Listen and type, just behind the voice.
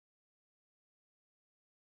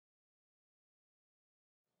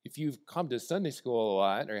if you've come to Sunday school a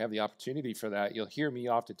lot or have the opportunity for that, you'll hear me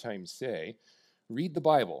oftentimes say, read the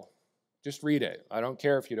Bible. Just read it. I don't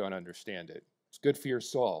care if you don't understand it. It's good for your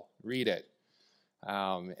soul. Read it.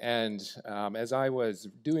 As I was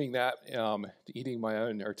doing that, eating my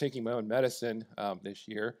own or taking my own medicine this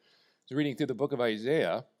year, I was reading through the book of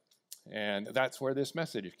Isaiah, and that's where this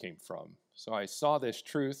message came from. So I saw this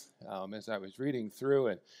truth as I was reading through,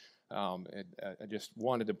 and I just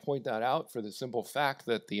wanted to point that out for the simple fact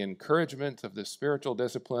that the encouragement of the spiritual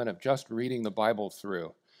discipline of just reading the Bible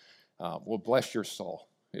through will bless your soul.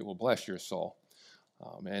 It will bless your soul.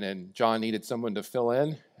 And then John needed someone to fill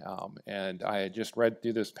in, and I had just read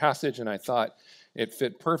through this passage, and I thought it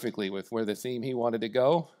fit perfectly with where the theme he wanted to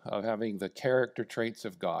go of having the character traits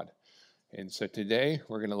of God. And so today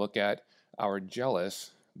we're going to look at our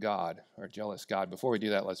jealous God. Before we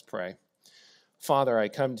do that, let's pray. Father, I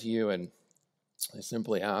come to you and I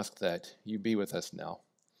simply ask that you be with us now.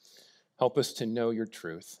 Help us to know your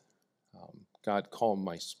truth. God, calm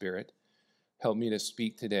my spirit. Help me to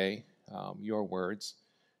speak today your words.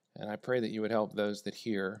 And I pray that you would help those that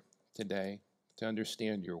hear today to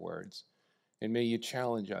understand your words. And may you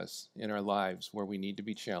challenge us in our lives where we need to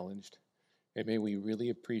be challenged. And may we really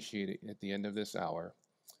appreciate it at the end of this hour,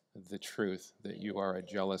 the truth that you are a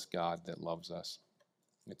jealous God that loves us.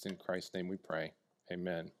 It's in Christ's name we pray.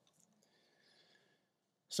 Amen.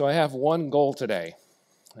 So I have one goal today,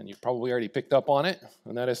 and you've probably already picked up on it,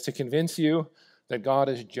 and that is to convince you that God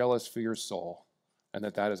is jealous for your soul, and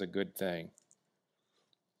that is a good thing.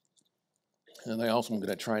 And I also am going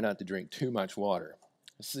to try not to drink too much water.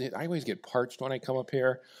 See, I always get parched when I come up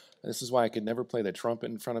here. This is why I could never play the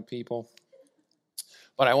trumpet in front of people.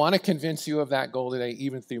 But I want to convince you of that goal today,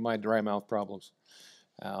 even through my dry mouth problems.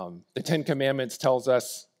 The Ten Commandments tells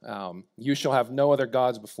us, you shall have no other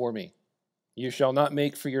gods before me. You shall not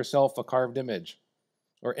make for yourself a carved image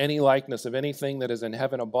or any likeness of anything that is in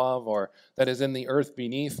heaven above or that is in the earth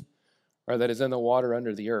beneath or that is in the water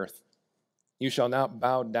under the earth. You shall not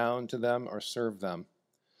bow down to them or serve them.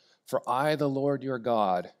 For I, the Lord your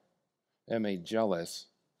God, am a jealous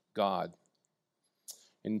God.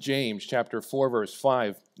 In James chapter 4, verse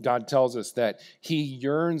 5, God tells us that he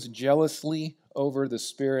yearns jealously over the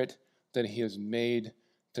Spirit that he has made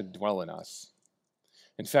to dwell in us.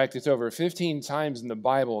 In fact, it's over 15 times in the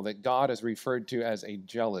Bible that God is referred to as a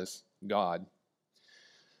jealous God.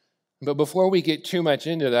 But before we get too much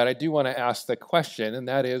into that, I do want to ask the question, and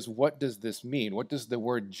that is, what does this mean? What does the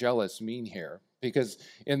word jealous mean here? Because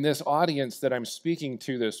in this audience that I'm speaking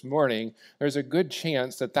to this morning, there's a good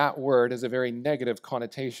chance that that word has a very negative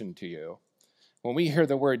connotation to you. When we hear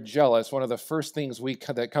the word jealous, one of the first things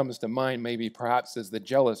that comes to mind maybe perhaps is the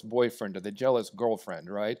jealous boyfriend or the jealous girlfriend,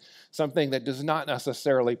 right? Something that does not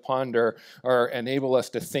necessarily ponder or enable us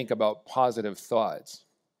to think about positive thoughts.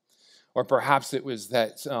 Or perhaps it was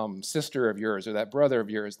that sister of yours or that brother of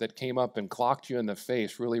yours that came up and clocked you in the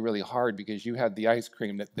face really, really hard because you had the ice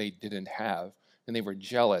cream that they didn't have, and they were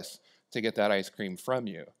jealous to get that ice cream from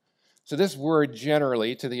you. So this word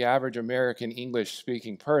generally, to the average American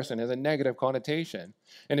English-speaking person, has a negative connotation.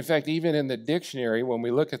 And in fact, even in the dictionary, when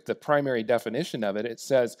we look at the primary definition of it, it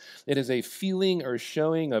says it is a feeling or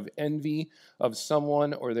showing of envy of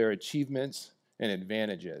someone or their achievements and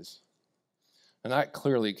advantages. And that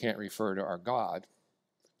clearly can't refer to our God.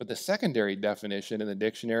 But the secondary definition in the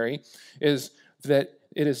dictionary is that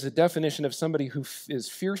it is a definition of somebody who is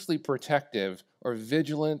fiercely protective or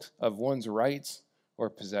vigilant of one's rights or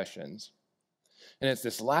possessions. And it's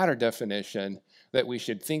this latter definition that we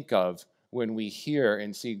should think of when we hear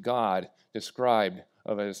and see God described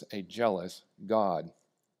as a jealous God.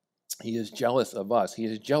 He is jealous of us. He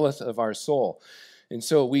is jealous of our soul. And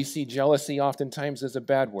so we see jealousy oftentimes as a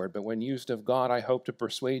bad word, but when used of God, I hope to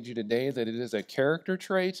persuade you today that it is a character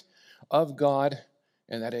trait of God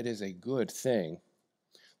and that it is a good thing.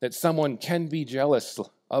 That someone can be jealous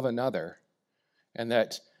of another and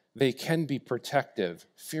that they can be protective,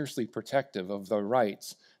 fiercely protective of the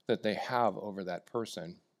rights that they have over that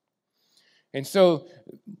person. And so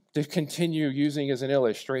to continue using as an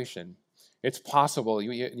illustration, it's possible,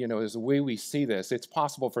 as the way we see this, it's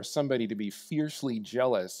possible for somebody to be fiercely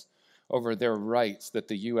jealous over their rights that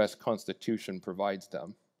the U.S. Constitution provides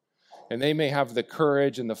them. And they may have the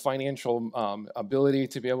courage and the financial ability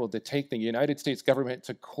to be able to take the United States government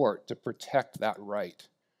to court to protect that right.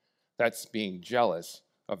 That's being jealous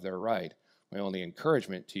of their right. My only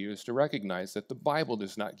encouragement to you is to recognize that the Bible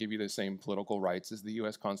does not give you the same political rights as the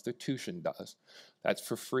U.S. Constitution does. That's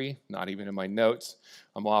for free, not even in my notes.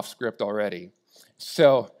 I'm off script already.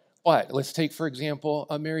 But let's take, for example,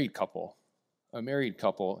 a married couple. A married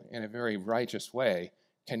couple, in a very righteous way,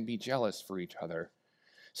 can be jealous for each other.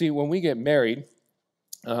 See, when we get married,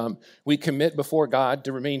 we commit before God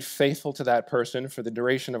to remain faithful to that person for the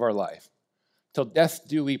duration of our life. Till death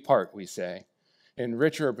do we part, we say, and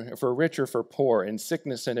for rich or for poor, in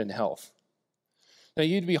sickness and in health. Now,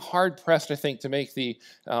 you'd be hard-pressed, I think, to make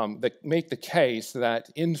the case that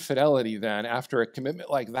infidelity then, after a commitment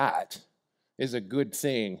like that, is a good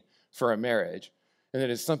thing for a marriage, and that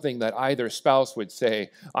it's something that either spouse would say,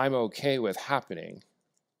 I'm okay with happening.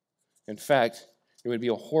 In fact, it would be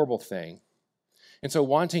a horrible thing. And so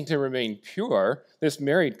wanting to remain pure, this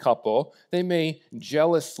married couple, they may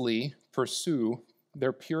jealously pursue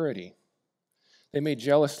their purity. They may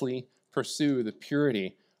jealously pursue the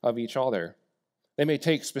purity of each other. They may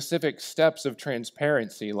take specific steps of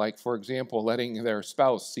transparency, like, for example, letting their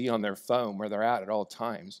spouse see on their phone where they're at all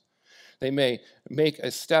times. They may make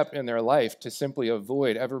a step in their life to simply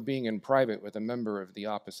avoid ever being in private with a member of the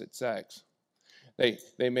opposite sex.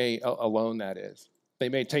 They may, alone that is. They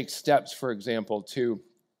may take steps, for example, to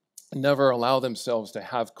never allow themselves to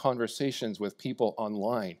have conversations with people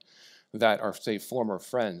online that are, say, former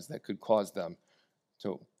friends that could cause them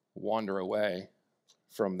to wander away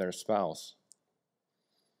from their spouse.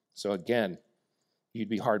 So again, you'd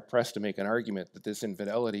be hard-pressed to make an argument that this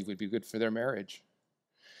infidelity would be good for their marriage.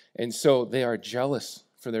 And so they are jealous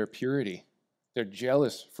for their purity. They're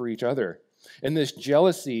jealous for each other. And this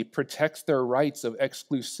jealousy protects their rights of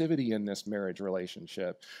exclusivity in this marriage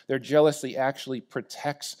relationship. Their jealousy actually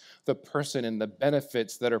protects the person and the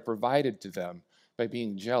benefits that are provided to them by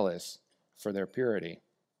being jealous for their purity.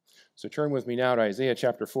 So turn with me now to Isaiah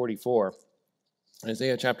chapter 44.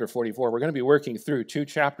 Isaiah chapter 44. We're going to be working through 2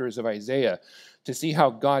 chapters of Isaiah to see how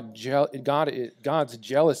God's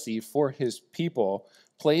jealousy for his people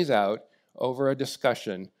plays out over a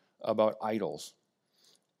discussion about idols.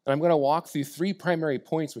 And I'm going to walk through 3 primary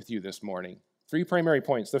points with you this morning. 3 primary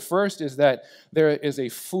points. The first is that there is a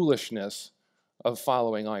foolishness of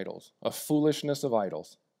following idols, a foolishness of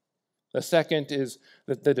idols. The second is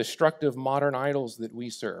that the destructive modern idols that we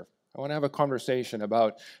serve. I want to have a conversation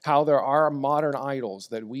about how there are modern idols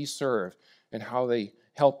that we serve and how they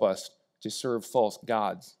help us to serve false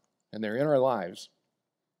gods, and they're in our lives.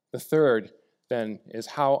 The third, then, is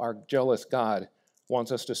how our jealous God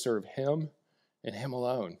wants us to serve him and him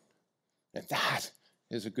alone. And that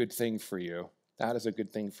is a good thing for you. That is a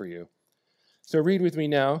good thing for you. So read with me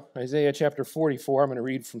now, Isaiah chapter 44. I'm going to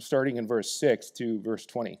read from starting in verse 6 to verse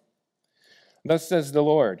 20. Thus says the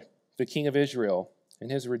Lord, the King of Israel, and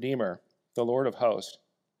his Redeemer, the Lord of hosts.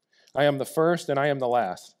 I am the first and I am the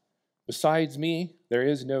last. Besides me, there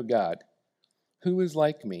is no God. Who is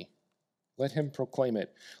like me? Let him proclaim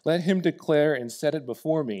it. Let him declare and set it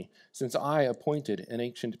before me, since I appointed an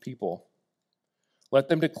ancient people. Let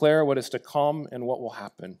them declare what is to come and what will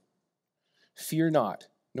happen. Fear not,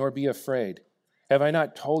 nor be afraid. Have I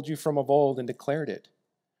not told you from of old and declared it?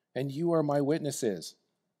 And you are my witnesses.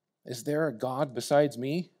 Is there a God besides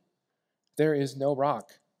me? There is no rock.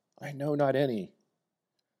 I know not any.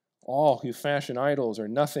 All who fashion idols are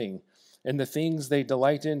nothing, and the things they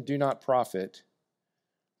delight in do not profit.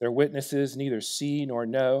 Their witnesses neither see nor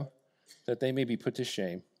know, that they may be put to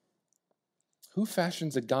shame. Who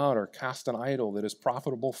fashions a god or casts an idol that is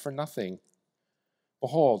profitable for nothing?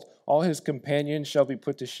 Behold, all his companions shall be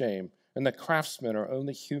put to shame, and the craftsmen are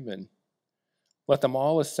only human. Let them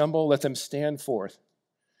all assemble, let them stand forth.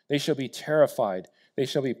 They shall be terrified, they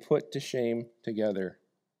shall be put to shame together.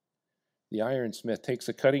 The ironsmith takes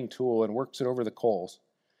a cutting tool and works it over the coals.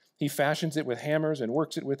 He fashions it with hammers and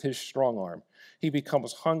works it with his strong arm. He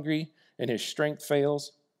becomes hungry, and his strength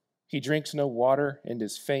fails. He drinks no water and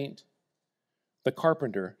is faint. The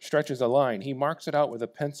carpenter stretches a line. He marks it out with a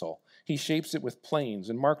pencil. He shapes it with planes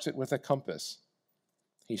and marks it with a compass.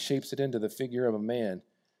 He shapes it into the figure of a man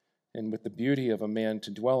and with the beauty of a man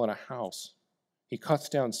to dwell in a house. He cuts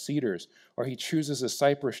down cedars, or he chooses a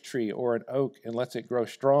cypress tree or an oak and lets it grow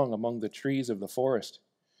strong among the trees of the forest.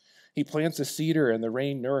 He plants a cedar and the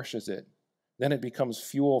rain nourishes it. Then it becomes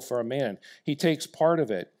fuel for a man. He takes part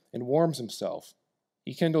of it and warms himself.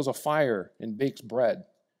 He kindles a fire and bakes bread.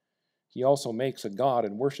 He also makes a god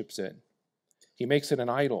and worships it. He makes it an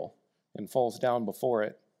idol and falls down before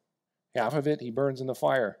it. Half of it he burns in the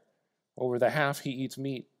fire. Over the half he eats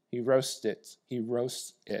meat. He roasts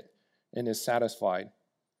it and is satisfied.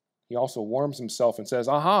 He also warms himself and says,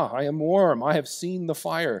 Aha, I am warm. I have seen the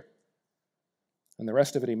fire. And the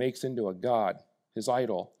rest of it he makes into a god, his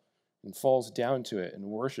idol, and falls down to it and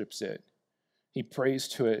worships it. He prays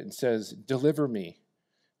to it and says, Deliver me,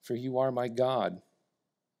 for you are my God.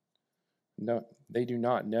 No, they do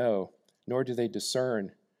not know, nor do they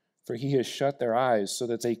discern, for he has shut their eyes so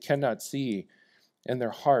that they cannot see, and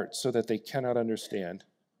their hearts so that they cannot understand.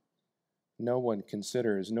 no one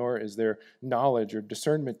considers, nor is there knowledge or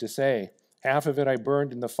discernment to say, half of it I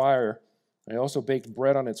burned in the fire. I also baked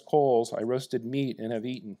bread on its coals. I roasted meat and have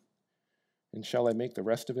eaten. And shall I make the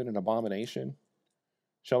rest of it an abomination?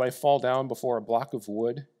 Shall I fall down before a block of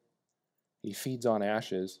wood? He feeds on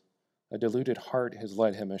ashes. A deluded heart has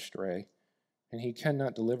led him astray, and he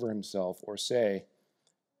cannot deliver himself or say,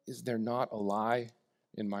 is there not a lie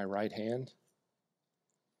in my right hand?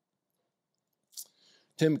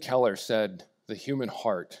 Tim Keller said, the human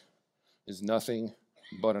heart is nothing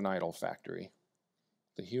but an idol factory.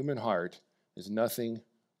 The human heart is nothing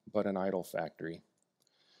but an idol factory.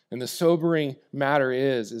 And the sobering matter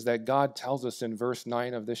is that God tells us in verse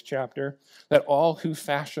 9 of this chapter that all who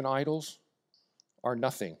fashion idols are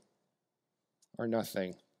nothing, are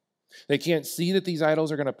nothing. They can't see that these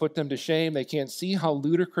idols are going to put them to shame. They can't see how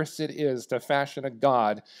ludicrous it is to fashion a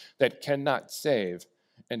God that cannot save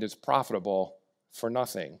and is profitable for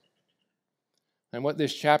nothing. And what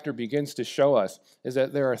this chapter begins to show us is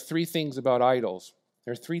that there are three things about idols.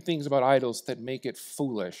 There are three things about idols that make it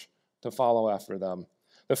foolish to follow after them.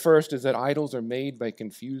 The first is that idols are made by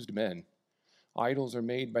confused men. Idols are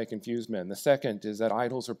made by confused men. The second is that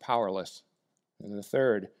idols are powerless. And the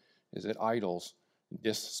third is that idols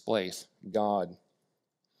displace God.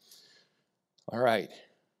 All right,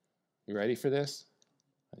 you ready for this?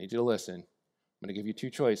 I need you to listen. I'm going to give you two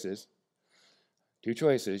choices. Two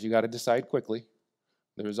choices. You got to decide quickly.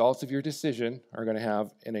 The results of your decision are going to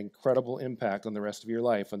have an incredible impact on the rest of your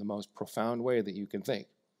life in the most profound way that you can think.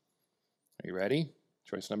 Are you ready?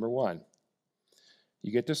 Choice number one.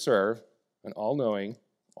 You get to serve an all-knowing,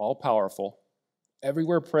 all-powerful,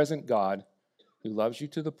 everywhere present God who loves you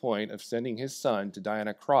to the point of sending his son to die on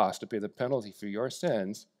a cross to pay the penalty for your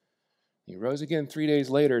sins. He rose again 3 days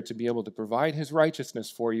later to be able to provide his righteousness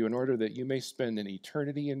for you in order that you may spend an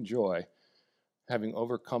eternity in joy, having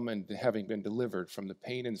overcome and having been delivered from the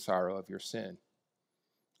pain and sorrow of your sin.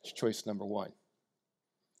 That's choice number one.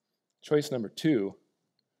 Choice number two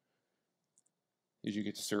is you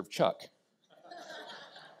get to serve Chuck.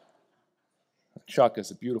 Chuck is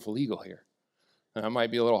a beautiful eagle here. It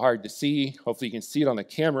might be a little hard to see. Hopefully you can see it on the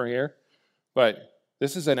camera here. But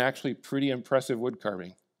this is an actually pretty impressive wood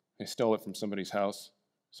carving. I stole it from somebody's house.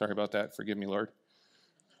 Sorry about that. Forgive me, Lord.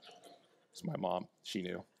 It's my mom. She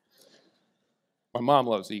knew. My mom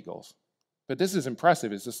loves eagles. But this is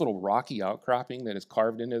impressive. It's this little rocky outcropping that is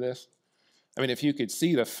carved into this. I mean, if you could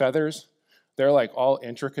see the feathers, they're like all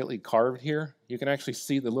intricately carved here. You can actually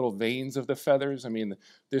see the little veins of the feathers. I mean,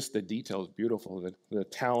 the detail is beautiful. The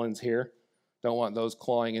talons here. Don't want those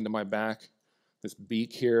clawing into my back. This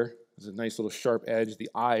beak here is a nice little sharp edge.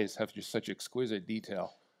 The eyes have just such exquisite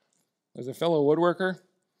detail. As a fellow woodworker,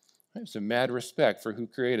 I have some mad respect for who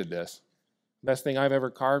created this. Best thing I've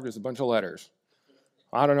ever carved is a bunch of letters.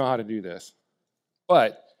 I don't know how to do this.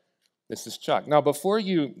 But this is Chuck. Now, before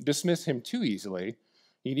you dismiss him too easily,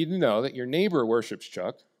 you need to know that your neighbor worships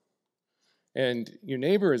Chuck. And your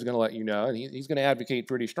neighbor is going to let you know, and he's going to advocate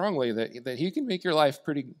pretty strongly that he can make your life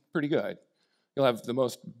pretty good. You'll have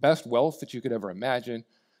the best wealth that you could ever imagine.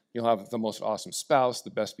 You'll have the most awesome spouse, the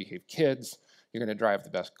best behaved kids. You're going to drive the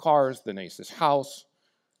best cars, the nicest house.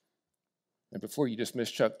 And before you dismiss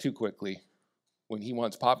Chuck too quickly, when he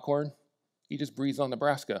wants popcorn, he just breathes on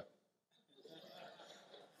Nebraska.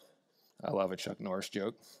 I love a Chuck Norris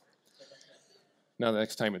joke. Now the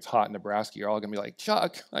next time it's hot in Nebraska, you're all going to be like,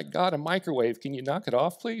 Chuck, I got a microwave. Can you knock it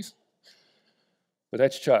off, please? But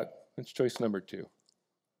that's Chuck. That's choice number two.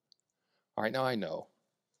 All right, now I know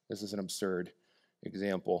this is an absurd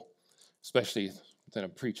example, especially that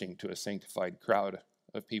I'm preaching to a sanctified crowd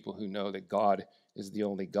of people who know that God is the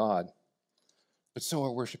only God. But so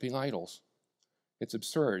are worshiping idols. It's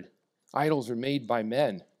absurd. Idols are made by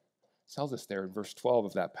men. It tells us there in verse 12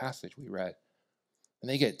 of that passage we read. And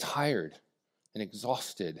they get tired and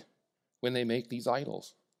exhausted when they make these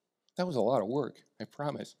idols. That was a lot of work, I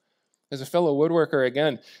promise. As a fellow woodworker,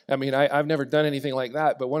 again, I mean, I've never done anything like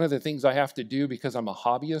that, but one of the things I have to do because I'm a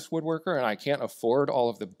hobbyist woodworker and I can't afford all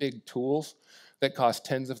of the big tools that cost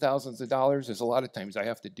tens of thousands of dollars is a lot of times I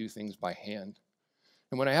have to do things by hand.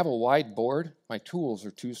 And when I have a wide board, my tools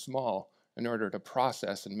are too small in order to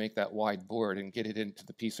process and make that wide board and get it into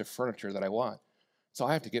the piece of furniture that I want. So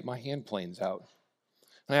I have to get my hand planes out.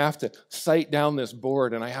 And I have to sight down this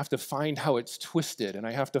board, and I have to find how it's twisted, and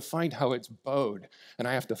I have to find how it's bowed, and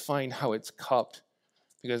I have to find how it's cupped,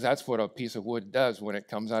 because that's what a piece of wood does when it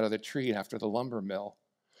comes out of the tree after the lumber mill.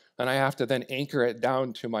 And I have to then anchor it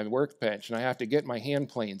down to my workbench, and I have to get my hand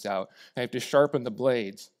planes out. I have to sharpen the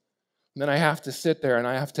blades. And then I have to sit there and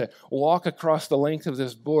I have to walk across the length of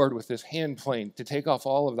this board with this hand plane to take off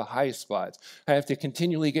all of the high spots. I have to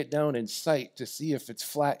continually get down in sight to see if it's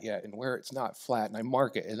flat yet and where it's not flat. And I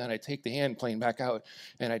mark it. And then I take the hand plane back out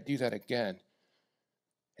and I do that again.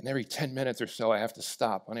 And every 10 minutes or so, I have to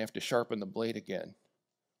stop and I have to sharpen the blade again.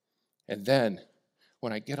 And then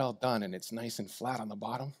when I get all done and it's nice and flat on the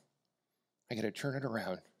bottom, I got to turn it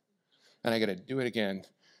around and I got to do it again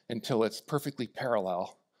until it's perfectly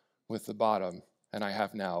parallel with the bottom, and I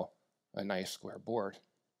have now a nice square board.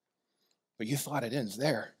 But you thought it ends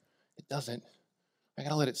there. It doesn't. I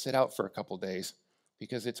gotta let it sit out for a couple days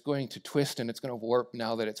because it's going to twist and it's going to warp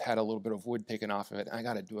now that it's had a little bit of wood taken off of it. I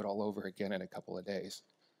gotta do it all over again in a couple of days.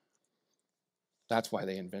 That's why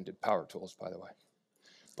they invented power tools, by the way.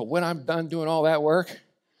 But when I'm done doing all that work,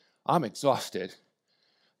 I'm exhausted.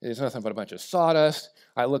 There's nothing but a bunch of sawdust.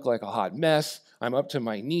 I look like a hot mess. I'm up to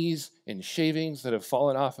my knees in shavings that have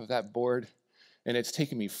fallen off of that board. And it's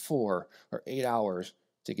taken me 4 or 8 hours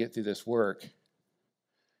to get through this work.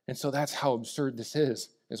 And so that's how absurd this is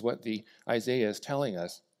what the Isaiah is telling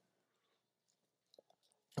us.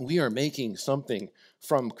 We are making something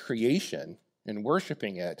from creation and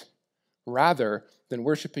worshiping it rather than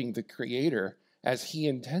worshiping the Creator as He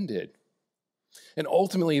intended. And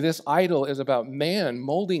ultimately, this idol is about man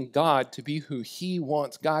molding God to be who he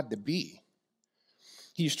wants God to be.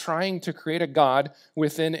 He's trying to create a God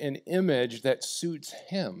within an image that suits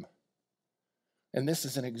him. And this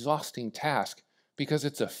is an exhausting task because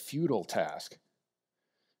it's a futile task.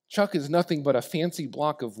 Chuck is nothing but a fancy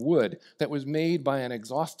block of wood that was made by an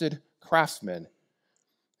exhausted craftsman.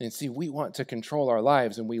 And see, we want to control our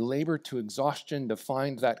lives, and we labor to exhaustion to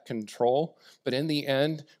find that control. But in the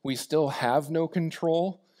end, we still have no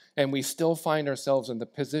control, and we still find ourselves in the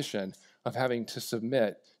position of having to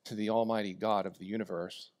submit to the Almighty God of the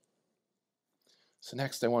universe. So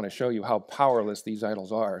next, I want to show you how powerless these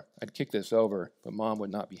idols are. I'd kick this over, but Mom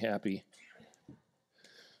would not be happy.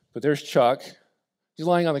 But there's Chuck. He's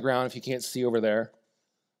lying on the ground, if you can't see over there.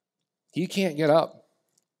 He can't get up.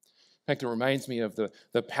 In fact, it reminds me of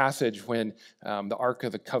the passage when the Ark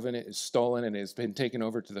of the Covenant is stolen and has been taken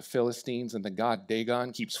over to the Philistines, and the god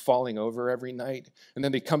Dagon keeps falling over every night. And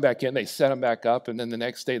then they come back in, they set him back up, and then the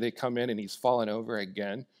next day they come in and he's fallen over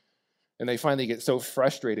again. And they finally get so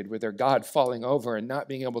frustrated with their God falling over and not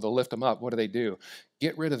being able to lift them up. What do?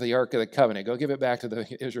 Get rid of the Ark of the Covenant. Go give it back to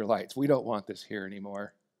the Israelites. We don't want this here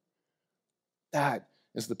anymore. That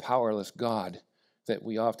is the powerless God that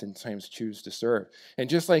we oftentimes choose to serve. And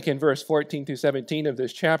just like in verse 14 through 17 of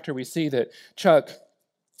this chapter, we see that Chuck,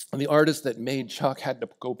 the artist that made Chuck, had to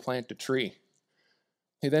go plant a tree.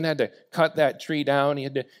 He then had to cut that tree down.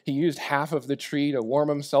 He used half of the tree to warm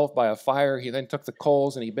himself by a fire. He then took the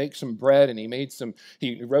coals and he baked some bread and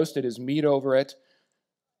he roasted his meat over it.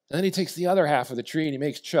 And then he takes the other half of the tree and he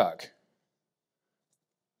makes Chuck.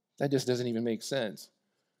 That just doesn't even make sense,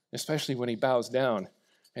 especially when he bows down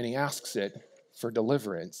and he asks it for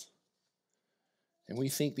deliverance. And we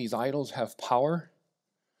think these idols have power.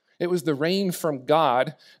 It was the rain from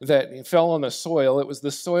God that fell on the soil. It was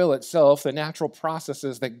the soil itself, the natural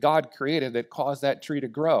processes that God created that caused that tree to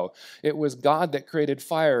grow. It was God that created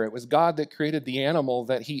fire. It was God that created the animal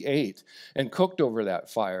that he ate and cooked over that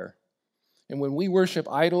fire. And when we worship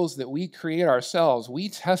idols that we create ourselves, we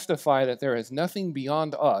testify that there is nothing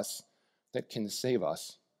beyond us that can save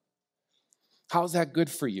us. How's that good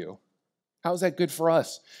for you? How's that good for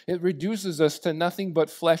us? It reduces us to nothing but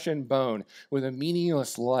flesh and bone with a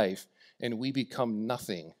meaningless life, and we become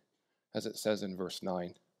nothing, as it says in verse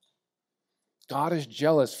 9. God is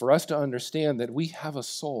jealous for us to understand that we have a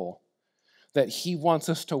soul, that he wants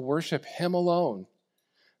us to worship him alone,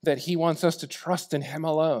 that he wants us to trust in him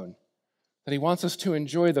alone, that he wants us to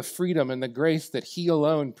enjoy the freedom and the grace that he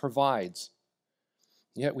alone provides.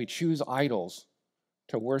 Yet we choose idols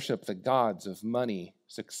to worship the gods of money,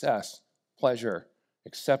 success, pleasure,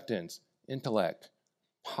 acceptance, intellect,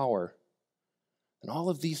 power. And all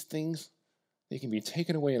of these things, they can be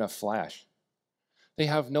taken away in a flash. They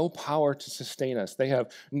have no power to sustain us. They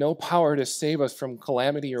have no power to save us from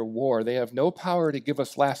calamity or war. They have no power to give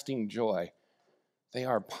us lasting joy. They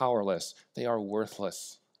are powerless. They are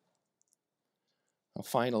worthless. Now,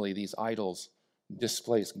 finally, these idols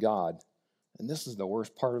displace God. And this is the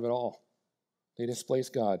worst part of it all. They displace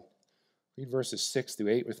God. Read verses 6 through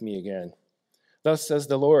 8 with me again. Thus says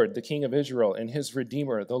the Lord, the King of Israel, and his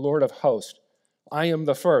Redeemer, the Lord of hosts, I am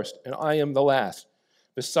the first, and I am the last.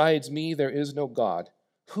 Besides me, there is no God.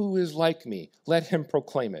 Who is like me? Let him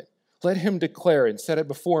proclaim it. Let him declare and set it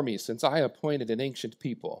before me, since I appointed an ancient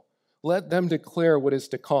people. Let them declare what is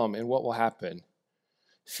to come and what will happen.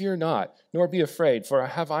 Fear not, nor be afraid, for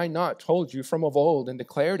have I not told you from of old and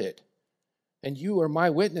declared it? And you are my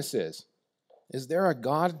witnesses. Is there a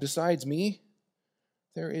God besides me?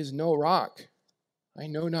 There is no rock. I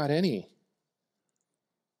know not any.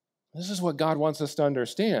 This is what God wants us to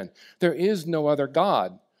understand. There is no other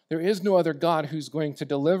God. There is no other God who's going to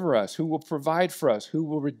deliver us, who will provide for us, who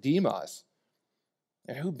will redeem us.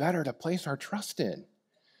 And who better to place our trust in?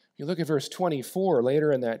 You look at verse 24,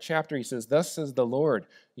 later in that chapter, he says, "Thus says the Lord,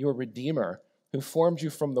 your Redeemer, who formed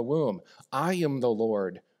you from the womb. I am the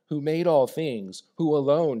Lord, who made all things, who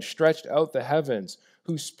alone stretched out the heavens,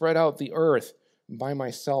 who spread out the earth by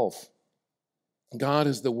myself." God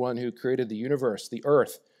is the one who created the universe, the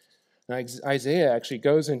earth. Now, Isaiah actually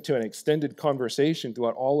goes into an extended conversation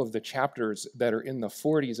throughout all of the chapters that are in the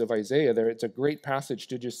 40s of Isaiah. It's a great passage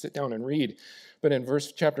to just sit down and read. But in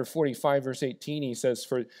chapter 45, verse 18, he says,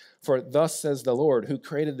 For thus says the Lord, who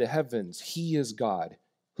created the heavens, he is God,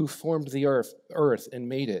 who formed the earth and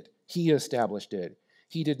made it. He established it.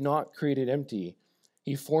 He did not create it empty.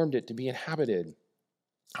 He formed it to be inhabited.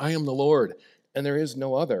 I am the Lord, and there is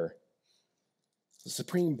no other. The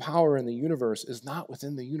supreme power in the universe is not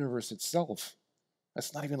within the universe itself.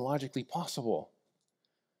 That's not even logically possible.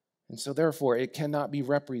 And so therefore, it cannot be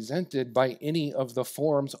represented by any of the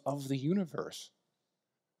forms of the universe.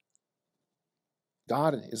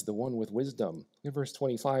 God is the one with wisdom. In verse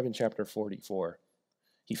 25 in chapter 44,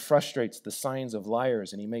 he frustrates the signs of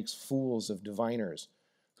liars and he makes fools of diviners,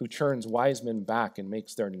 who turns wise men back and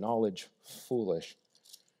makes their knowledge foolish.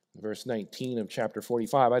 Verse 19 of chapter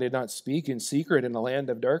 45, I did not speak in secret in the land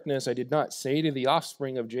of darkness. I did not say to the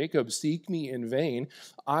offspring of Jacob, seek me in vain.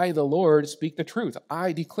 I, the Lord, speak the truth.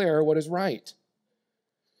 I declare what is right.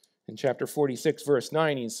 In chapter 46, verse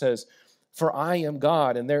 9, he says, for I am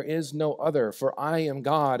God and there is no other. For I am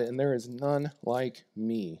God and there is none like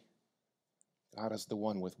me. God is the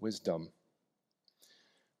one with wisdom.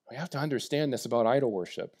 We have to understand this about idol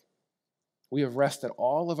worship. We have rested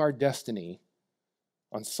all of our destiny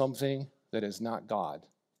on something that is not God.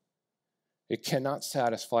 It cannot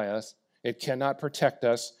satisfy us. It cannot protect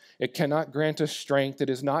us. It cannot grant us strength. It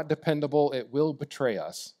is not dependable. It will betray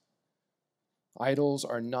us. Idols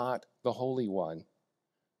are not the Holy One.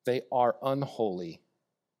 They are unholy.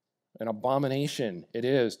 An abomination it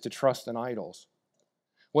is to trust in idols.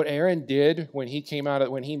 What Aaron did when he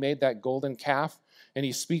made that golden calf, and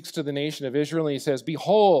he speaks to the nation of Israel, and he says,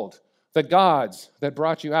 behold, the gods that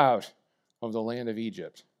brought you out of the land of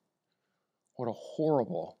Egypt. What a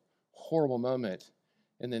horrible, horrible moment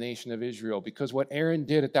in the nation of Israel, because what Aaron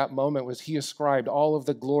did at that moment was he ascribed all of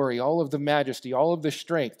the glory, all of the majesty, all of the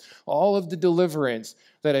strength, all of the deliverance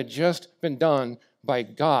that had just been done by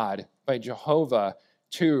God, by Jehovah,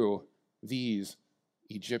 to these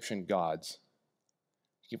Egyptian gods.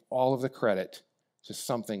 Give all of the credit to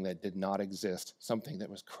something that did not exist, something that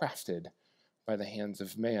was crafted by the hands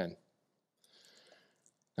of man.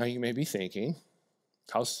 Now you may be thinking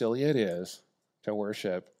how silly it is to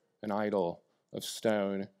worship an idol of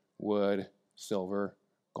stone, wood, silver,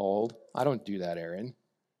 gold. I don't do that, Aaron.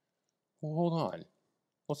 Well, hold on.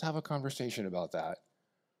 Let's have a conversation about that.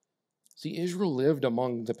 See, Israel lived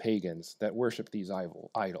among the pagans that worshiped these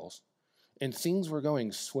idols, and things were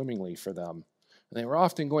going swimmingly for them. And they were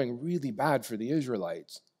often going really bad for the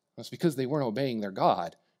Israelites. That's because they weren't obeying their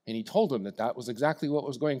God, and he told them that that was exactly what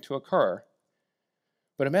was going to occur.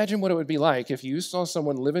 But imagine what it would be like if you saw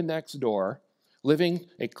someone living next door, living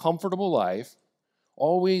a comfortable life,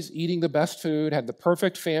 always eating the best food, had the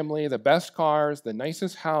perfect family, the best cars, the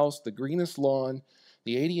nicest house, the greenest lawn,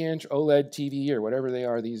 the 80-inch OLED TV or whatever they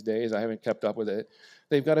are these days. I haven't kept up with it.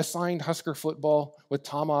 They've got a signed Husker football with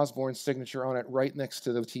Tom Osborne's signature on it right next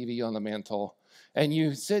to the TV on the mantle. And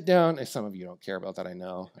you sit down, and some of you don't care about that, I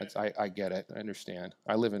know. I get it. I understand.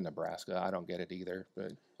 I live in Nebraska. I don't get it either,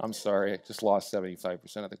 but I'm sorry. I just lost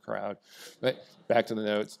 75% of the crowd. But back to the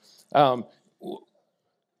notes.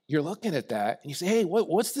 You're looking at that, and you say, hey,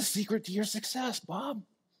 what's the secret to your success, Bob?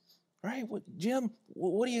 Right? Jim,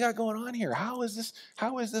 what do you got going on here? How is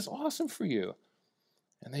this awesome for you?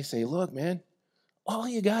 And they say, look, man, all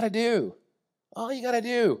you got to do,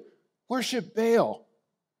 worship Baal.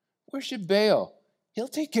 Worship Baal. He'll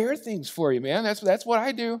take care of things for you, man. That's what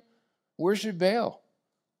I do. Worship Baal.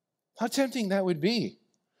 How tempting that would be.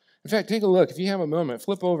 In fact, take a look. If you have a moment,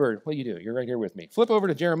 flip over. What do you do? You're right here with me. Flip over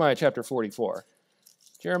to Jeremiah chapter 44.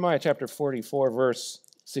 Jeremiah chapter 44, verse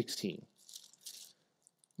 16.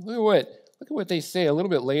 Look at what they say a little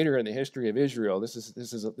bit later in the history of Israel. This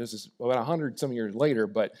is about 100 some years later,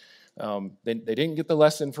 but they didn't get the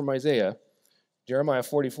lesson from Isaiah. Jeremiah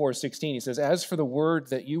 44:16, he says, as for the word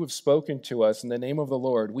that you have spoken to us in the name of the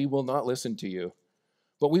Lord, we will not listen to you.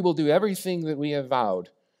 But we will do everything that we have vowed,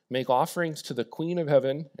 make offerings to the Queen of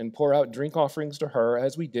Heaven and pour out drink offerings to her,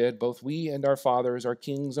 as we did, both we and our fathers, our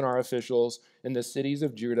kings and our officials, in the cities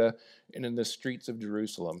of Judah and in the streets of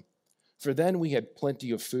Jerusalem. For then we had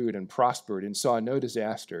plenty of food and prospered and saw no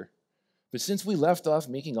disaster. But since we left off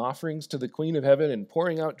making offerings to the Queen of Heaven and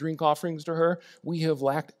pouring out drink offerings to her, we have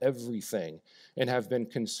lacked everything and have been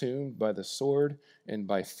consumed by the sword and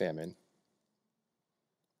by famine.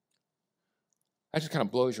 That just kind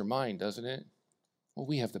of blows your mind, doesn't it? Well,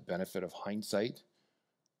 we have the benefit of hindsight.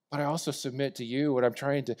 But I also submit to you what I'm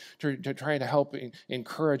trying to help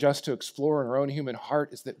encourage us to explore in our own human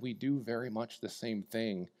heart is that we do very much the same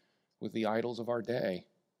thing with the idols of our day.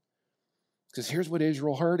 Because here's what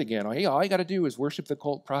Israel heard again. Hey, all you got to do is worship the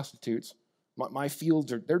cult prostitutes. My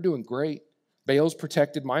fields, they're doing great. Baal's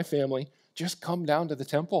protected my family. Just come down to the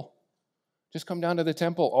temple. Just come down to the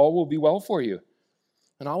temple. All will be well for you.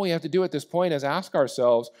 And all we have to do at this point is ask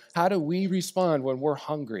ourselves, how do we respond when we're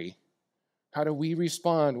hungry? How do we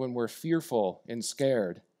respond when we're fearful and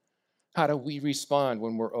scared? How do we respond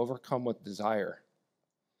when we're overcome with desire?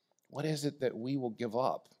 What is it that we will give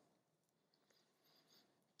up?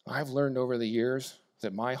 I've learned over the years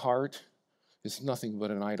that my heart is nothing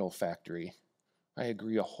but an idol factory. I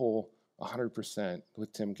agree 100%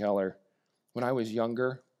 with Tim Keller. When I was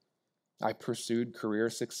younger, I pursued career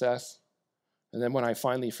success. And then when I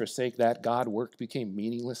finally forsake that, God work became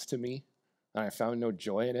meaningless to me, and I found no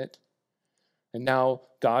joy in it. And now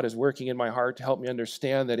God is working in my heart to help me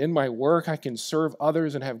understand that in my work I can serve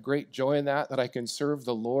others and have great joy in that I can serve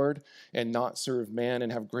the Lord and not serve man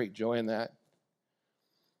and have great joy in that.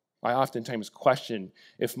 I oftentimes question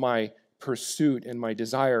if my pursuit and my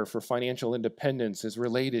desire for financial independence is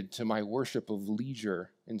related to my worship of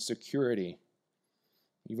leisure and security,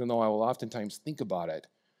 even though I will oftentimes think about it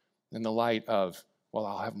in the light of, well,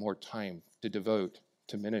 I'll have more time to devote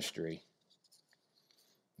to ministry.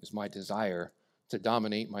 Is my desire to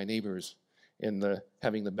dominate my neighbors in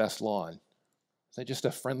having the best lawn? Is that just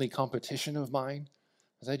a friendly competition of mine?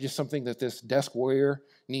 Is that just something that this desk warrior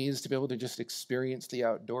needs to be able to just experience the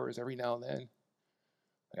outdoors every now and then?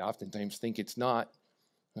 I oftentimes think it's not,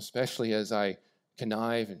 especially as I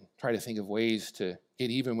connive and try to think of ways to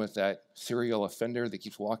get even with that serial offender that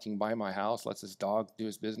keeps walking by my house, lets his dog do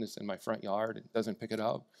his business in my front yard and doesn't pick it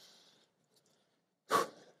up.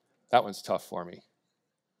 That one's tough for me.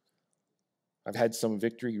 I've had some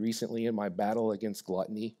victory recently in my battle against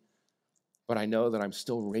gluttony, but I know that I'm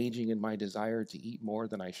still raging in my desire to eat more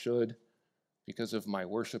than I should because of my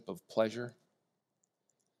worship of pleasure.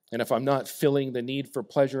 And if I'm not filling the need for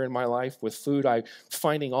pleasure in my life with food, I'm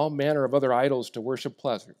finding all manner of other idols to worship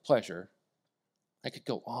pleasure. I could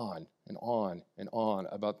go on and on and on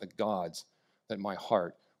about the gods that my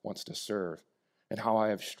heart wants to serve and how I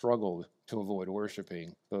have struggled to avoid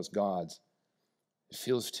worshiping those gods. It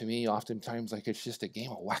feels to me oftentimes like it's just a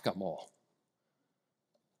game of whack-a-mole.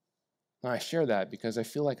 Now, I share that because I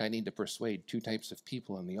feel like I need to persuade two types of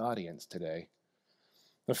people in the audience today.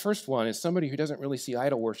 The first one is somebody who doesn't really see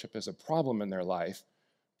idol worship as a problem in their life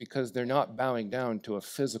because they're not bowing down to a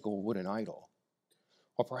physical wooden idol.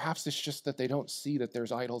 Or perhaps it's just that they don't see that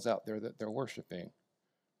there's idols out there that they're worshiping.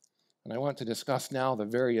 And I want to discuss now the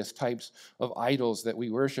various types of idols that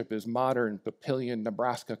we worship as modern Papillion,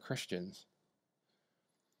 Nebraska Christians.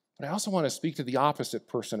 But I also want to speak to the opposite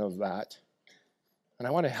person of that. And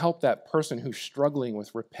I want to help that person who's struggling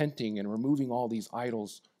with repenting and removing all these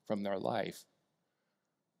idols from their life.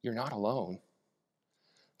 You're not alone.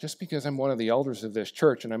 Just because I'm one of the elders of this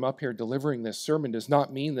church and I'm up here delivering this sermon does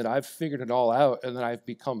not mean that I've figured it all out and that I've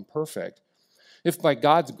become perfect. If by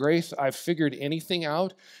God's grace I've figured anything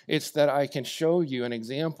out, it's that I can show you an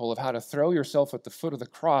example of how to throw yourself at the foot of the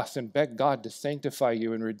cross and beg God to sanctify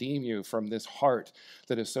you and redeem you from this heart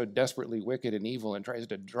that is so desperately wicked and evil and tries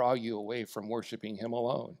to draw you away from worshiping Him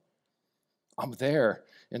alone. I'm there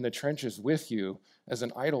in the trenches with you as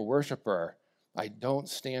an idol worshiper. I don't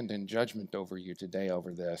stand in judgment over you today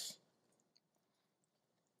over this.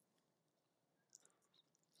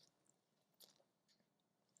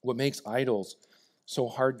 What makes idols so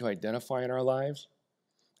hard to identify in our lives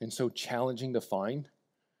and so challenging to find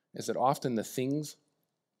is that often the things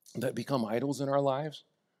that become idols in our lives,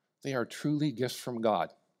 they are truly gifts from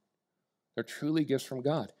God. They're truly gifts from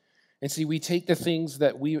God. And see, we take the things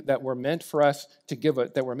that were meant for us to give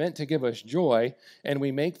that were meant to give us joy, and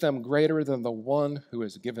we make them greater than the one who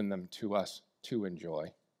has given them to us to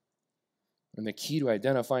enjoy. And the key to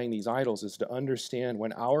identifying these idols is to understand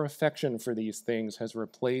when our affection for these things has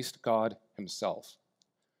replaced God Himself.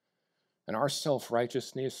 And our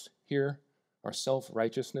self-righteousness here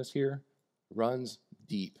runs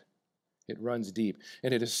deep. It runs deep.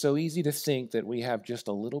 And it is so easy to think that we have just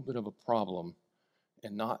a little bit of a problem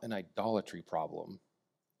and not an idolatry problem.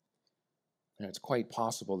 And it's quite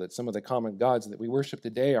possible that some of the common gods that we worship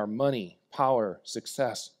today are money, power,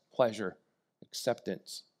 success, pleasure,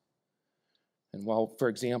 acceptance. And for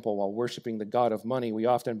example, while worshiping the god of money, we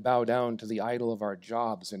often bow down to the idol of our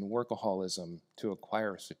jobs and workaholism to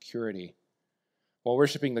acquire security. While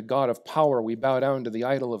worshiping the god of power, we bow down to the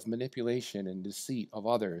idol of manipulation and deceit of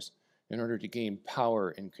others in order to gain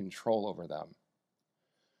power and control over them.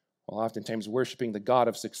 While oftentimes worshiping the god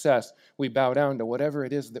of success, we bow down to whatever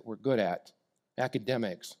it is that we're good at: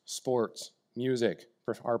 academics, sports, music,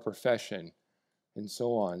 our profession, and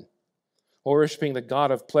so on. While worshiping the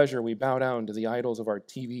god of pleasure, we bow down to the idols of our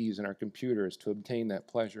TVs and our computers to obtain that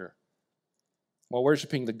pleasure. While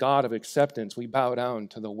worshiping the god of acceptance, we bow down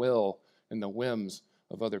to the will and the whims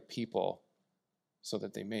of other people so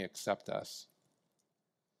that they may accept us.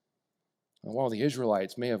 And while the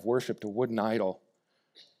Israelites may have worshiped a wooden idol,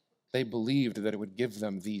 they believed that it would give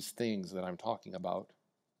them these things that I'm talking about.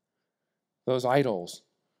 Those idols,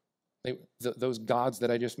 those gods that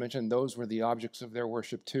I just mentioned, those were the objects of their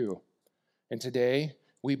worship too. And today,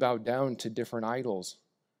 we bow down to different idols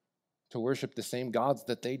to worship the same gods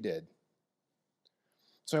that they did.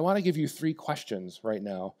 So I want to give you 3 questions right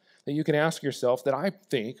now that you can ask yourself that I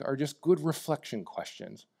think are just good reflection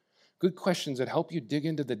questions. Good questions that help you dig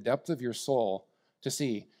into the depth of your soul to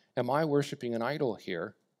see, am I worshiping an idol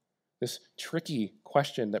here? This tricky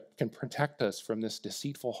question that can protect us from this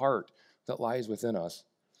deceitful heart that lies within us.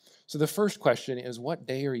 So the first question is, what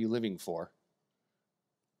day are you living for?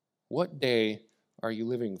 What day are you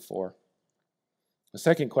living for? The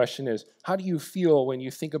second question is, how do you feel when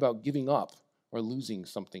you think about giving up or losing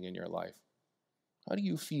something in your life? How do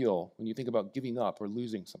you feel when you think about giving up or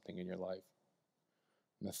losing something in your life?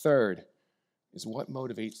 And the third is, what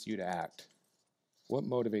motivates you to act? What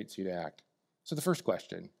motivates you to act? So the first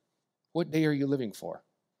question, what day are you living for?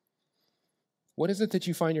 What is it that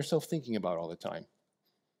you find yourself thinking about all the time?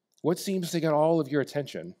 What seems to get all of your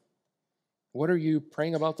attention? What are you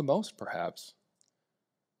praying about the most, perhaps?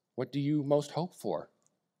 What do you most hope for?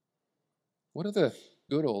 What do the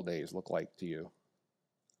good old days look like to you?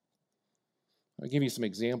 I'll give you some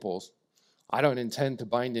examples. I don't intend to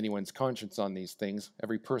bind anyone's conscience on these things.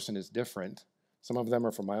 Every person is different. Some of them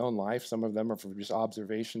are from my own life. Some of them are from just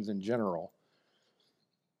observations in general.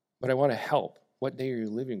 But I want to help. What day are you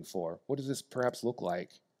living for? What does this perhaps look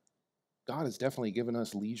like? God has definitely given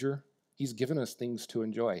us leisure. He's given us things to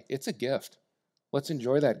enjoy. It's a gift. Let's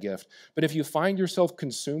enjoy that gift. But if you find yourself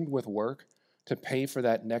consumed with work to pay for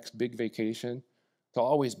that next big vacation, to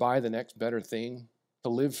always buy the next better thing, to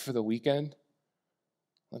live for the weekend,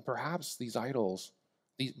 then perhaps these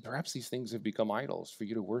things have become idols for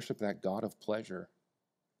you to worship that God of pleasure.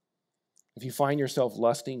 If you find yourself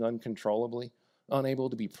lusting uncontrollably, unable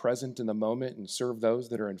to be present in the moment and serve those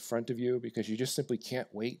that are in front of you because you just simply can't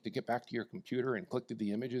wait to get back to your computer and click to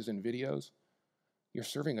the images and videos, you're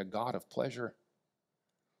serving a God of pleasure.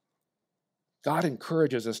 God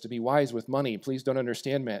encourages us to be wise with money. Please don't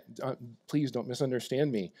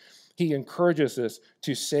misunderstand me. He encourages us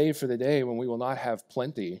to save for the day when we will not have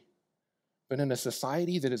plenty. But in a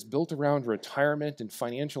society that is built around retirement and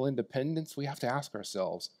financial independence, we have to ask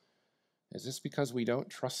ourselves, is this because we don't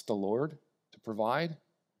trust the Lord to provide?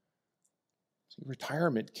 See,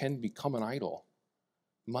 retirement can become an idol.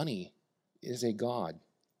 Money is a god.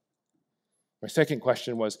 My second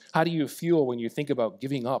question was, how do you feel when you think about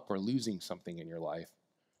giving up or losing something in your life?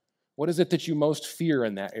 What is it that you most fear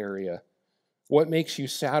in that area? What makes you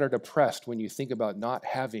sad or depressed when you think about not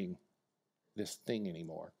having this thing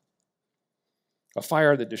anymore? A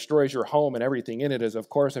fire that destroys your home and everything in it is, of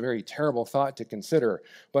course, a very terrible thought to consider,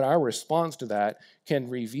 but our response to that can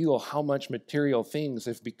reveal how much material things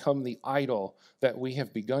have become the idol that we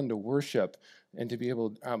have begun to worship and to be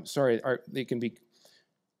able,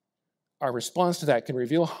 our response to that can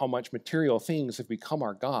reveal how much material things have become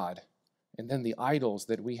our God, and then the idols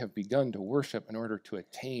that we have begun to worship in order to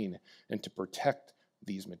attain and to protect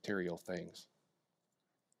these material things.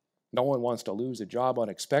 No one wants to lose a job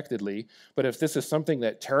unexpectedly, but if this is something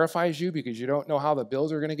that terrifies you because you don't know how the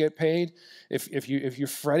bills are going to get paid, if you're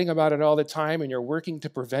fretting about it all the time and you're working to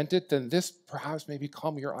prevent it, then this perhaps may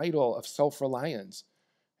become your idol of self-reliance,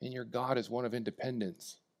 and your God is one of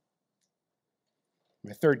independence.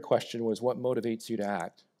 My third question was, what motivates you to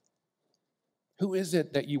act? Who is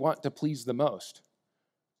it that you want to please the most?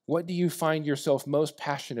 What do you find yourself most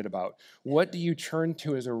passionate about? What do you turn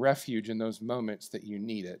to as a refuge in those moments that you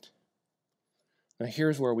need it? Now,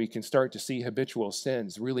 here's where we can start to see habitual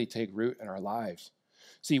sins really take root in our lives.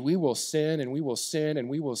 See, we will sin and we will sin and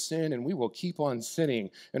we will sin and we will keep on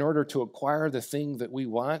sinning in order to acquire the thing that we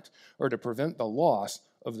want or to prevent the loss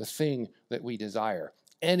of the thing that we desire.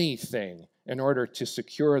 Anything in order to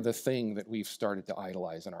secure the thing that we've started to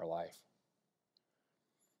idolize in our life.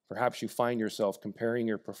 Perhaps you find yourself comparing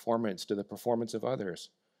your performance to the performance of others,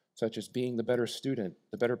 such as being the better student,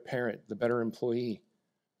 the better parent, the better employee.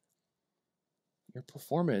 Your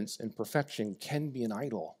performance and perfection can be an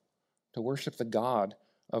idol to worship the God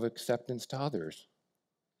of acceptance to others.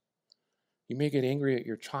 You may get angry at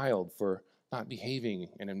your child for not behaving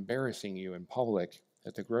and embarrassing you in public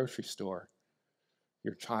at the grocery store.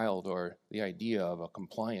 Your child, or the idea of a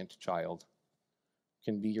compliant child,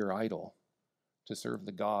 can be your idol to serve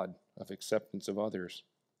the God of acceptance of others.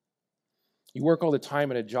 You work all the time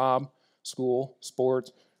at a job, school,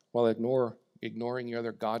 sports, while ignoring your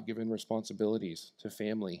other God-given responsibilities to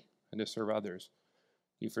family and to serve others.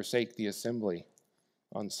 You forsake the assembly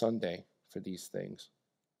on Sunday for these things.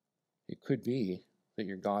 It could be that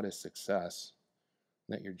your God is success,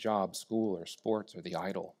 that your job, school, or sports are the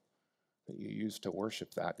idol that you use to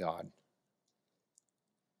worship that God.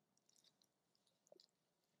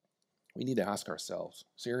 We need to ask ourselves,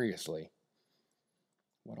 seriously,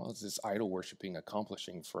 what all is this idol worshiping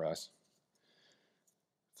accomplishing for us?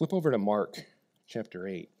 Flip over to Mark chapter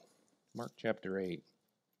 8. Mark chapter 8.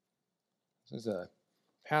 This is a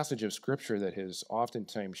passage of scripture that has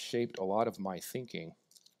oftentimes shaped a lot of my thinking.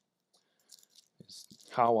 It's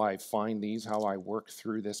how I find these, how I work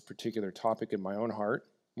through this particular topic in my own heart.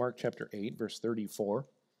 Mark chapter 8, verse 34.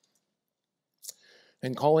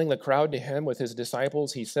 And calling the crowd to him with his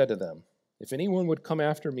disciples, he said to them, "If anyone would come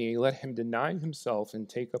after me, let him deny himself and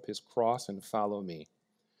take up his cross and follow me.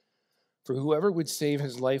 For whoever would save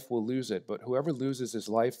his life will lose it, but whoever loses his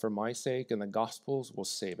life for my sake and the gospel's will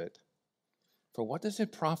save it. For what does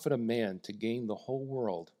it profit a man to gain the whole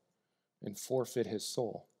world and forfeit his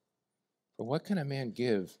soul? For what can a man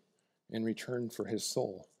give in return for his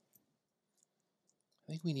soul?"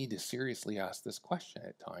 I think we need to seriously ask this question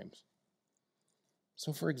at times.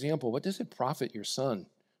 So, for example, what does it profit your son,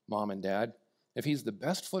 mom and dad, if he's the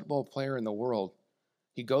best football player in the world,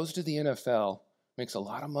 he goes to the NFL, makes a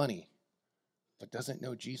lot of money, but doesn't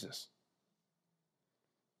know Jesus?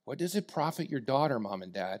 What does it profit your daughter, mom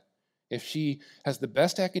and dad, if she has the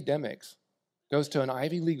best academics, goes to an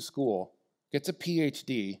Ivy League school, gets a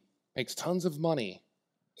PhD, makes tons of money,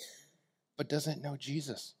 but doesn't know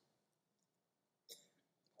Jesus?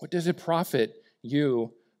 What does it profit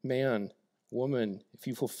you, man, woman, if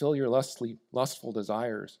you fulfill your lustful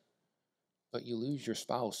desires, but you lose your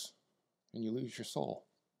spouse and you lose your soul?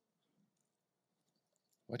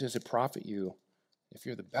 What does it profit you if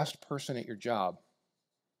you're the best person at your job,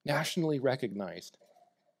 nationally recognized,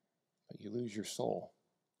 but you lose your soul?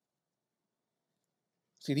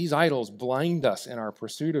 See, these idols blind us in our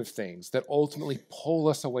pursuit of things that ultimately pull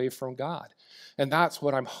us away from God. And that's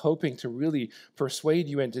what I'm hoping to really persuade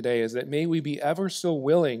you in today, is that may we be ever so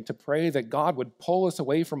willing to pray that God would pull us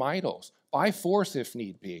away from idols, by force if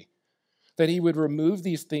need be, that he would remove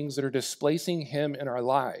these things that are displacing him in our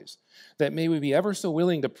lives, that may we be ever so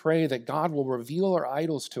willing to pray that God will reveal our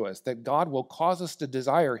idols to us, that God will cause us to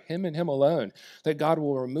desire him and him alone, that God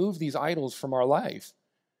will remove these idols from our life.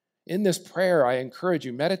 In this prayer, I encourage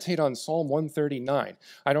you, meditate on Psalm 139.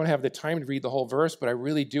 I don't have the time to read the whole verse, but I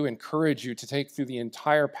really do encourage you to take through the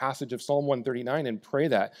entire passage of Psalm 139 and pray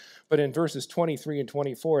that. But in verses 23 and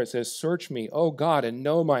 24, it says, "Search me, O God, and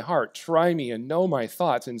know my heart. Try me and know my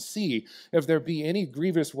thoughts, and see if there be any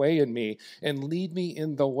grievous way in me, and lead me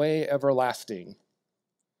in the way everlasting."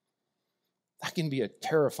 That can be a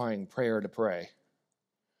terrifying prayer to pray,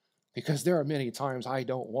 because there are many times I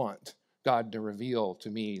don't want God to reveal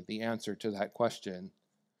to me the answer to that question.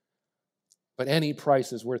 But any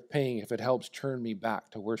price is worth paying if it helps turn me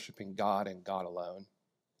back to worshiping God and God alone.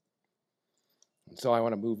 And so I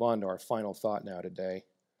want to move on to our final thought now today,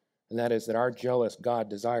 and that is that our jealous God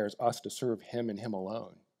desires us to serve him and him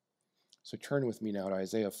alone. So turn with me now to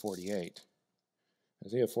Isaiah 48.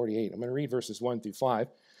 Isaiah 48. I'm going to read verses 1 through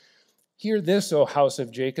 5. "Hear this, O house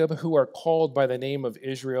of Jacob, who are called by the name of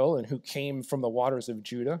Israel, and who came from the waters of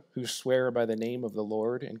Judah, who swear by the name of the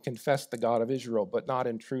Lord, and confess the God of Israel, but not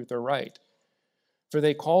in truth or right. For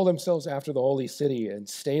they call themselves after the holy city, and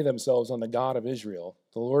stay themselves on the God of Israel.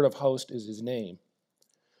 The Lord of hosts is his name.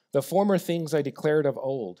 The former things I declared of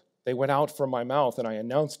old. They went out from my mouth, and I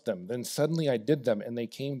announced them. Then suddenly I did them, and they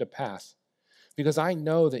came to pass. Because I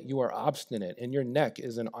know that you are obstinate, and your neck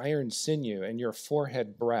is an iron sinew, and your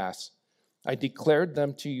forehead brass. I declared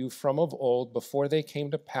them to you from of old. Before they came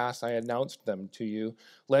to pass, I announced them to you,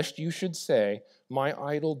 lest you should say, my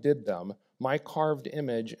idol did them, my carved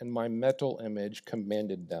image and my metal image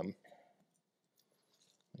commanded them.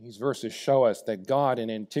 These verses show us that God in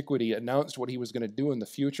antiquity announced what he was going to do in the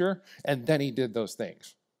future, and then he did those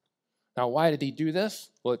things. Now, why did he do this?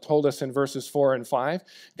 Well, it told us in verses 4 and 5.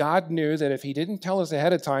 God knew that if he didn't tell us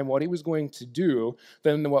ahead of time what he was going to do,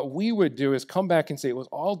 then what we would do is come back and say it was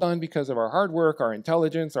all done because of our hard work, our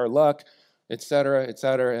intelligence, our luck, etc.,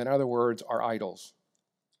 etc. In other words, our idols.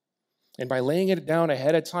 And by laying it down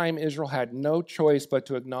ahead of time, Israel had no choice but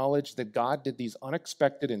to acknowledge that God did these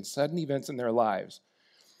unexpected and sudden events in their lives.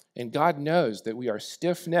 And God knows that we are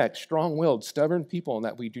stiff-necked, strong-willed, stubborn people, and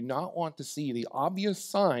that we do not want to see the obvious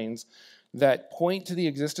signs that point to the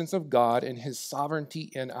existence of God and his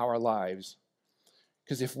sovereignty in our lives.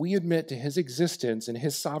 Because if we admit to his existence and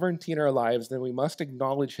his sovereignty in our lives, then we must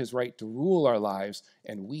acknowledge his right to rule our lives,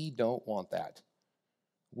 and we don't want that.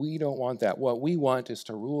 We don't want that. What we want is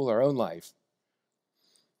to rule our own life.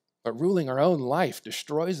 But ruling our own life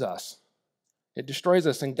destroys us. It destroys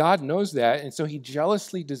us, and God knows that, and so he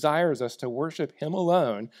jealously desires us to worship him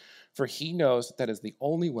alone, for he knows that is the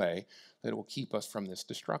only way that will keep us from this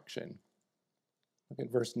destruction. Look at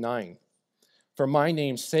verse 9. For my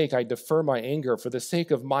name's sake I defer my anger, for the sake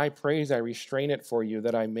of my praise I restrain it for you,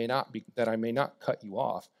 that I may not cut you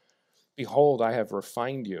off. Behold, I have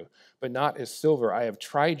refined you, but not as silver. I have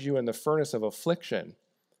tried you in the furnace of affliction.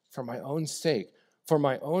 For my own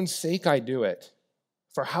sake I do it.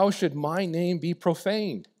 For how should my name be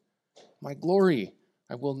profaned? My glory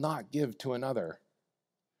I will not give to another.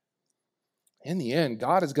 In the end,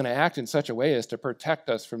 God is going to act in such a way as to protect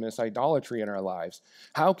us from this idolatry in our lives.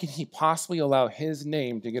 How can he possibly allow his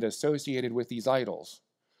name to get associated with these idols?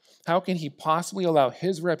 How can he possibly allow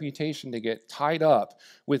his reputation to get tied up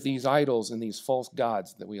with these idols and these false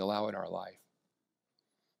gods that we allow in our life?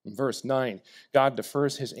 In verse 9, God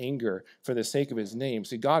defers his anger for the sake of his name.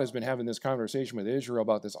 See, God has been having this conversation with Israel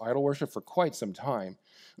about this idol worship for quite some time.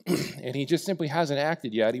 And he just simply hasn't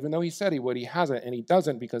acted yet, even though he said he would. He hasn't, and he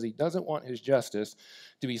doesn't because he doesn't want his justice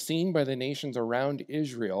to be seen by the nations around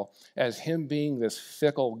Israel as him being this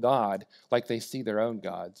fickle God like they see their own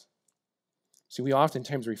gods. See, we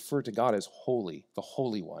oftentimes refer to God as holy, the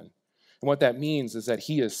Holy One. And what that means is that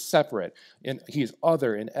he is separate, and he is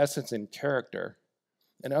other in essence and character.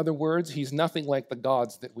 In other words, he's nothing like the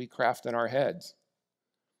gods that we craft in our heads.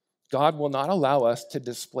 God will not allow us to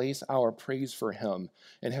displace our praise for him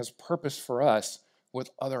and his purpose for us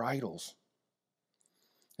with other idols.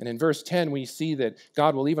 And in verse 10, we see that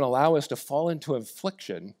God will even allow us to fall into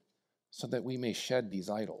affliction so that we may shed these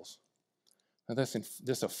idols. Now,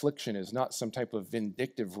 this affliction is not some type of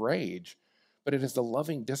vindictive rage, but it is the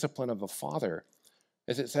loving discipline of a father.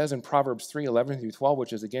 As it says in Proverbs 3:11-12,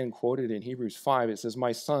 which is again quoted in Hebrews 5, it says,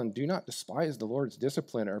 "My son, do not despise the Lord's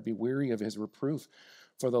discipline or be weary of his reproof,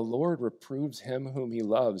 for the Lord reproves him whom he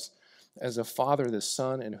loves, as a father the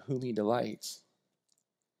son in whom he delights."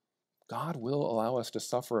 God will allow us to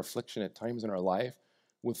suffer affliction at times in our life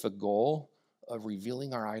with the goal of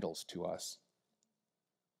revealing our idols to us.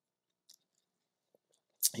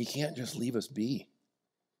 He can't just leave us be.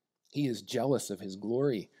 He is jealous of his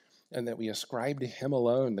glory, and that we ascribe to him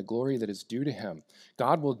alone the glory that is due to him.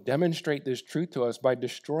 God will demonstrate this truth to us by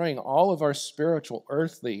destroying all of our spiritual,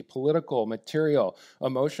 earthly, political, material,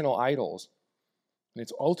 emotional idols. And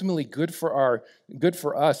it's ultimately it's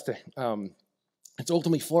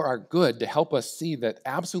ultimately for our good to help us see that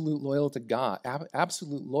absolute loyalty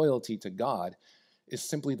to God is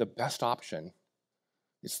simply the best option.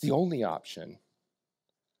 It's the only option.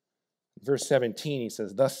 Verse 17, he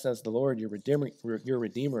says, "Thus says the Lord, your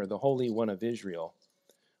Redeemer, the Holy One of Israel.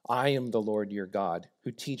 I am the Lord your God,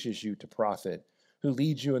 who teaches you to profit, who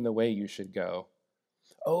leads you in the way you should go.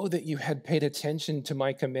 Oh, that you had paid attention to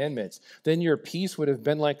my commandments. Then your peace would have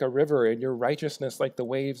been like a river, and your righteousness like the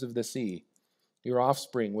waves of the sea. Your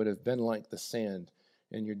offspring would have been like the sand,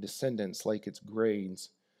 and your descendants like its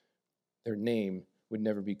grains. Their name would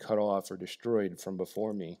never be cut off or destroyed from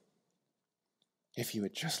before me. If you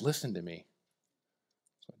had just listened to me."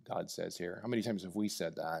 That's what God says here. How many times have we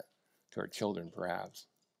said that to our children, perhaps?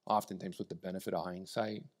 Oftentimes with the benefit of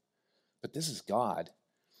hindsight. But this is God.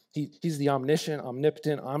 He's the omniscient,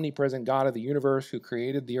 omnipotent, omnipresent God of the universe who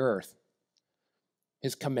created the earth.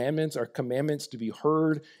 His commandments are commandments to be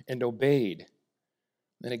heard and obeyed.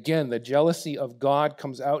 And again, the jealousy of God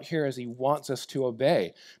comes out here as he wants us to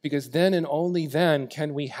obey, because then and only then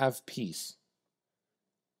can we have peace.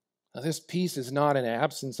 Now, this peace is not an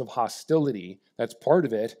absence of hostility. That's part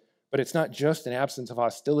of it, but it's not just an absence of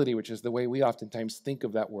hostility, which is the way we oftentimes think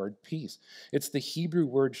of that word peace. It's the Hebrew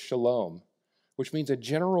word shalom, which means a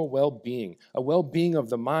general well-being, a well-being of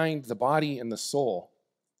the mind, the body, and the soul.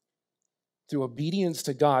 Through obedience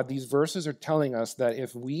to God, these verses are telling us that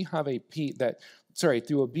if we have a peace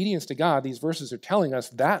through obedience to God, these verses are telling us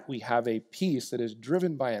that we have a peace that is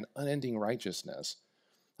driven by an unending righteousness.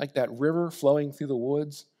 Like that river flowing through the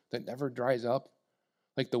woods that never dries up.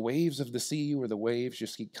 Like the waves of the sea where the waves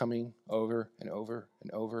just keep coming over and over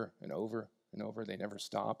and over and over and over. They never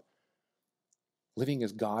stop. Living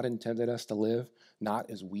as God intended us to live, not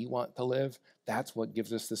as we want to live, that's what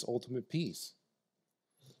gives us this ultimate peace.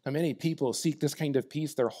 Now, many people seek this kind of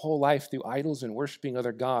peace their whole life through idols and worshiping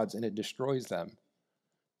other gods, and it destroys them.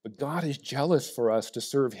 But God is jealous for us to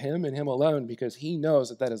serve him and him alone because he knows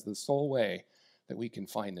that that is the sole way that we can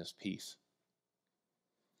find this peace.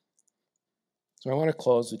 So I want to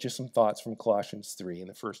close with just some thoughts from Colossians 3 in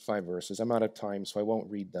the first 5 verses. I'm out of time, so I won't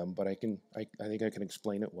read them, but I think I can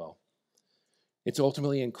explain it well. It's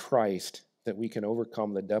ultimately in Christ that we can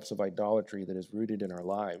overcome the depths of idolatry that is rooted in our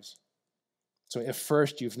lives. So if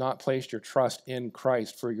first you've not placed your trust in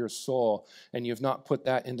Christ for your soul, and you've not put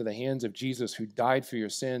that into the hands of Jesus who died for your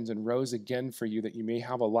sins and rose again for you that you may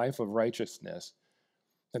have a life of righteousness,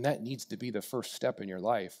 then that needs to be the first step in your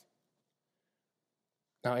life.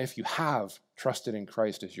 Now, if you have trusted in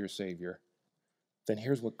Christ as your Savior, then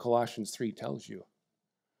here's what Colossians 3 tells you.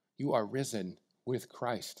 You are risen with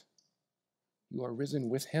Christ. You are risen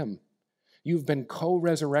with him. You've been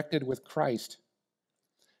co-resurrected with Christ.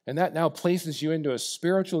 And that now places you into a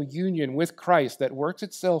spiritual union with Christ that works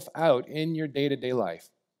itself out in your day-to-day life.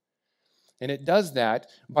 And it does that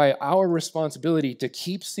by our responsibility to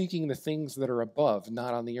keep seeking the things that are above,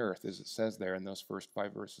 not on the earth, as it says there in those first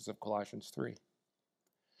 5 verses of Colossians 3.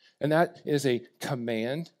 And that is a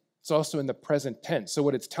command. It's also in the present tense. So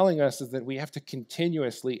what it's telling us is that we have to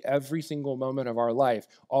continuously, every single moment of our life,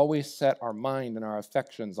 always set our mind and our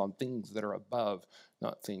affections on things that are above,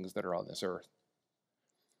 not things that are on this earth.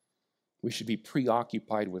 We should be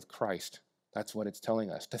preoccupied with Christ. That's what it's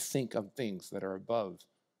telling us, to think of things that are above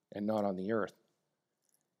and not on the earth.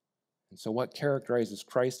 And so what characterizes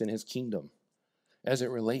Christ and his kingdom as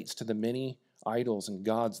it relates to the many idols and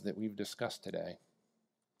gods that we've discussed today?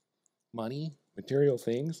 Money, material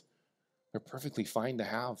things, they're perfectly fine to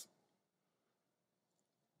have.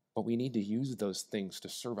 But we need to use those things to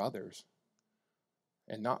serve others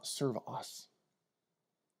and not serve us.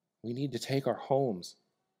 We need to take our homes.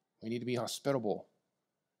 We need to be hospitable.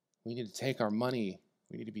 We need to take our money.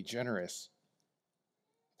 We need to be generous.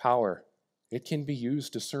 Power, it can be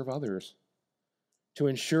used to serve others, to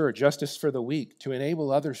ensure justice for the weak, to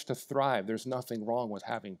enable others to thrive. There's nothing wrong with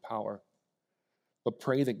having power. But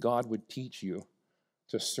pray that God would teach you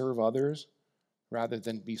to serve others rather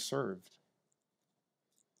than be served.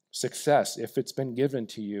 Success, if it's been given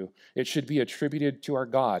to you, it should be attributed to our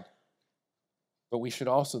God. But we should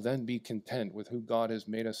also then be content with who God has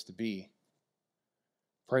made us to be.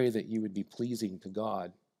 Pray that you would be pleasing to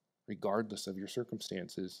God, regardless of your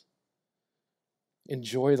circumstances.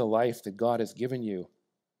 Enjoy the life that God has given you,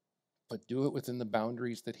 but do it within the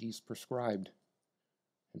boundaries that he's prescribed.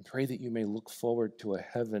 And pray that you may look forward to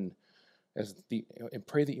heaven as the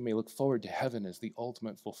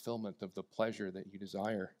ultimate fulfillment of the pleasure that you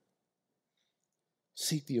desire.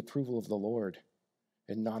 Seek the approval of the Lord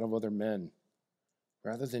and not of other men.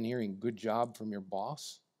 Rather than hearing good job from your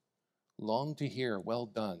boss, long to hear, well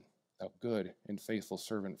done, thou good and faithful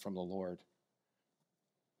servant from the Lord.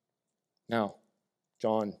 Now,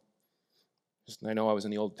 John, I know I was in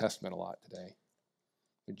the Old Testament a lot today,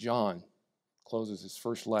 but John closes his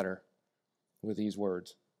first letter with these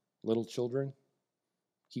words: little children,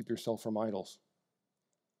 keep yourself from idols.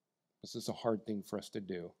 This is a hard thing for us to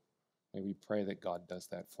do. May we pray that God does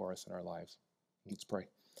that for us in our lives. Let's pray.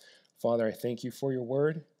 Father, I thank you for your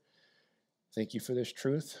word. Thank you for this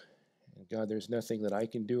truth. And God, there's nothing that I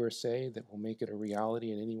can do or say that will make it a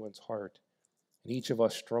reality in anyone's heart. And each of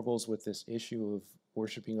us struggles with this issue of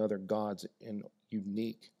worshiping other gods in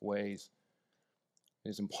unique ways. It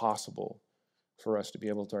is impossible for us to be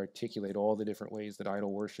able to articulate all the different ways that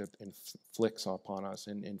idol worship inflicts upon us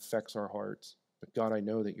and infects our hearts. But God, I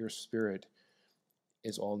know that your Spirit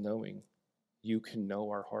is all-knowing. You can know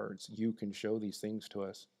our hearts. You can show these things to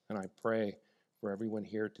us. And I pray for everyone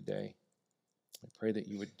here today. I pray that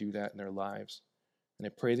you would do that in their lives. And I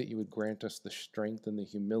pray that you would grant us the strength and the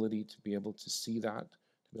humility to be able to see that,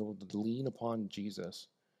 to be able to lean upon Jesus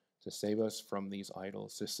to save us from these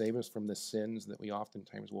idols, to save us from the sins that we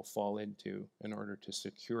oftentimes will fall into in order to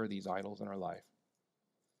secure these idols in our life.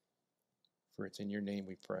 For it's in your name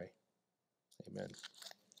we pray. Amen.